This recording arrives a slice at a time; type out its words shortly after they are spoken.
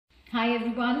Hi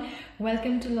everyone,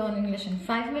 welcome to Learn English in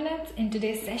 5 minutes. In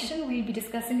today's session, we'll be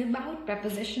discussing about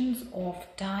prepositions of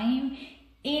time,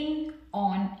 in,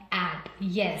 on, at.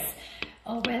 Yes,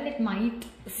 well, it might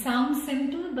sound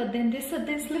simple, but then there's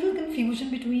little confusion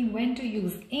between when to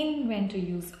use in, when to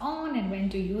use on, and when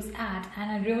to use at.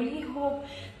 And I really hope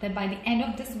that by the end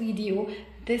of this video,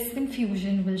 this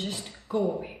confusion will just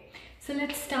go away. So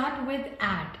let's start with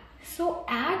at. So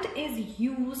at is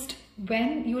used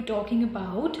when you're talking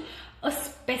about a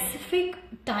specific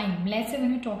time. Let's say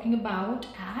when you're talking about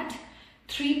at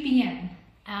 3 p.m,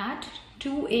 at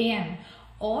 2 a.m,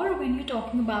 or when you're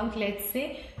talking about, let's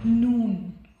say,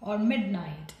 noon or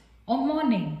midnight or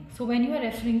morning. So when you are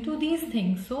referring to these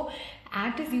things, so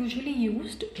at is usually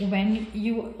used when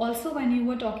you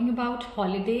were talking about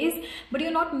holidays, but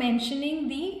you're not mentioning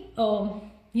the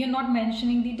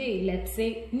day. Let's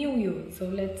say New Year, so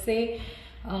let's say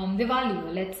Diwali,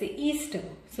 or let's say Easter.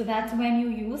 So that's when you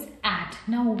use at.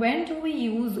 Now when do we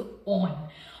use on?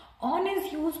 On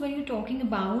is used when you're talking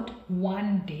about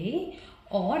one day,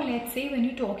 or let's say when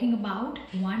you're talking about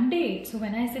one date. So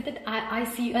when I say that I'll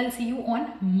see you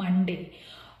on Monday,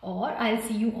 or I'll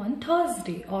see you on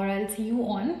Thursday, or I'll see you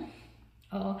on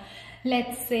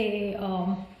let's say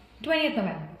 20th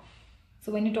November.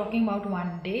 So when you're talking about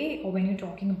one day, or when you're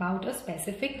talking about a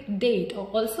specific date, or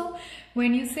also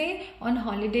when you say on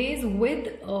holidays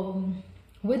with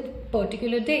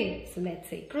particular day. So let's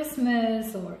say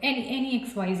Christmas or any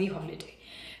XYZ holiday,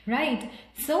 right?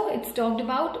 So it's talked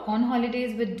about on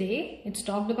holidays with day. It's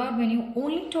talked about when you're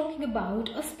only talking about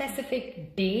a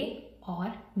specific day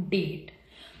or date.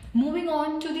 Moving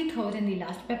on to the third and the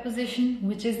last preposition,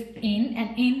 which is in,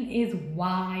 and in is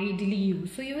widely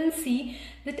used. So you will see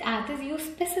that at is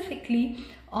used specifically.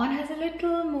 On has a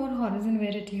little more horizon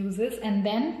where it uses, and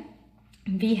then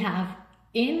we have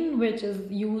in, which is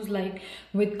used like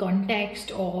with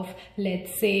context of,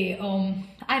 let's say,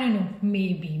 I don't know,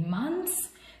 maybe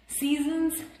months,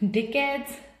 seasons,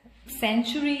 decades,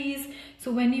 centuries.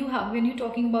 So when you're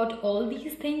talking about all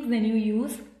these things, then you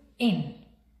use in.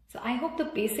 So I hope the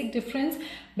basic difference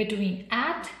between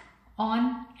at,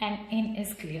 on, and in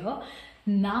is clear.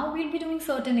 Now we'll be doing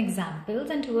certain examples,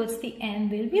 and towards the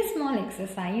end there'll be a small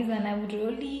exercise, and I would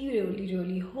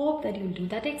really hope that you'll do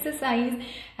that exercise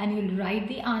and you'll write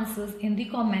the answers in the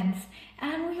comments,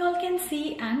 and we all can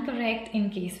see and correct in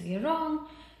case we are wrong.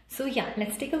 So yeah,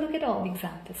 let's take a look at all the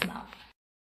examples now.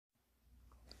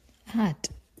 At.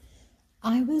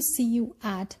 I will see you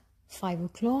at 5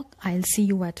 o'clock. I'll see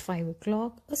you at 5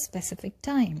 o'clock, a specific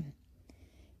time.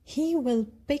 He will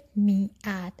pick me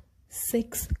at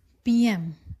 6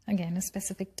 p.m. Again, a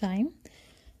specific time.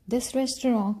 This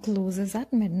restaurant closes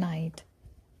at midnight.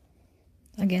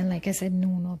 Again, like I said,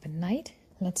 noon or midnight.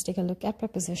 Let's take a look at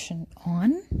preposition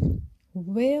on.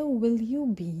 Where will you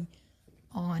be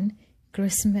on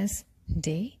Christmas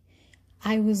Day?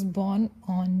 I was born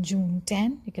on June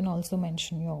 10. You can also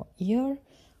mention your year.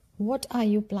 What are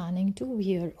you planning to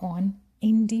wear on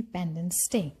Independence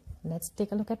Day? Let's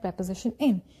take a look at preposition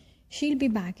in. She'll be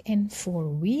back in 4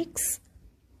 weeks.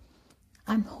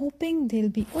 I'm hoping there'll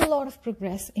be a lot of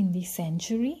progress in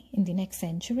the next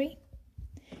century.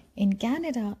 In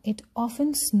Canada, it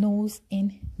often snows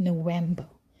in November.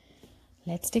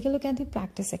 Let's take a look at the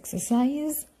practice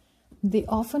exercise. They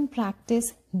often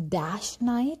practice dash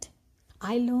night.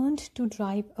 I learned to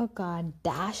drive a car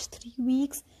dash 3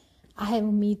 weeks. I have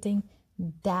a meeting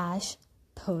dash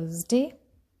Thursday.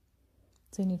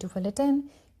 So you need to fill it in.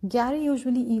 Gary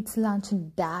usually eats lunch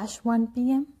dash 1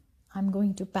 p.m. I'm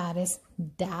going to Paris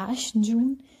dash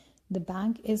June. The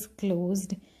bank is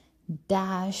closed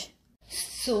dash.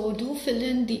 So do fill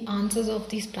in the answers of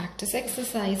these practice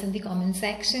exercise in the comment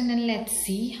section, and let's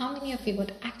see how many of you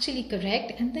got actually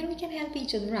correct, and then we can help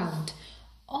each other out.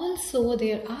 Also,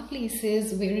 there are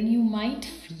places wherein you might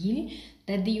feel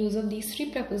that the use of these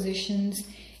three prepositions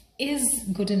is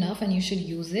good enough and you should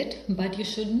use it, but you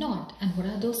should not. And what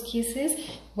are those cases?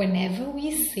 Whenever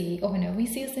we say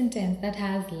a sentence that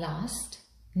has last,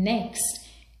 next,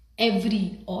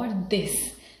 every, or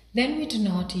this, then we do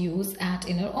not use at,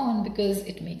 in, or on, because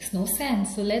it makes no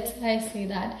sense. So let's say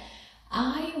that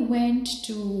I went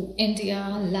to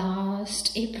India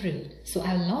last April. So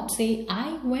I will not say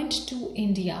I went to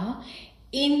India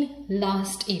in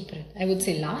last April. I would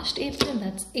say last April,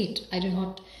 that's it. I do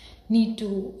not need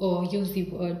to use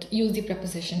the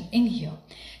preposition in here.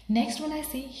 Next, when I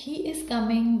say he is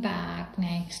coming back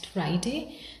next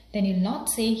Friday, then you'll not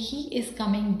say he is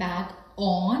coming back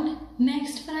on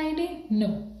next Friday.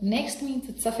 No, next means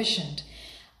it's sufficient.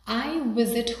 I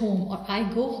visit home, or I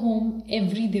go home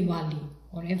every Diwali.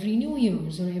 or every New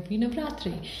Year's or every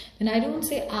Navratri, then I don't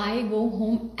say I go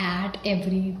home at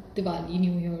every Diwali,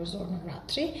 New Year's or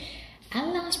Navratri.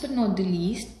 And last but not the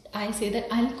least, I say that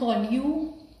I'll call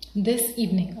you this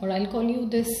evening, or I'll call you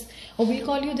this, or we'll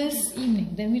call you this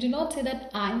evening. Then we do not say that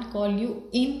I'll call you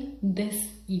in this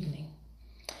evening.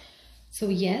 So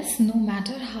yes, no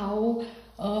matter how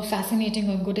fascinating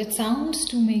or good it sounds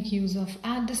to make use of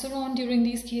at, this, or on during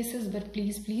these cases, but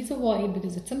please avoid,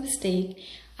 because it's a mistake.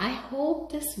 I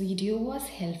hope this video was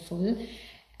helpful,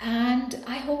 and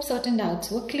I hope certain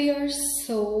doubts were clear.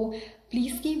 So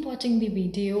please keep watching the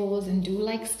videos and do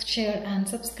like, share and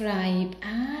subscribe,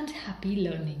 and happy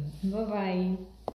learning. Bye bye.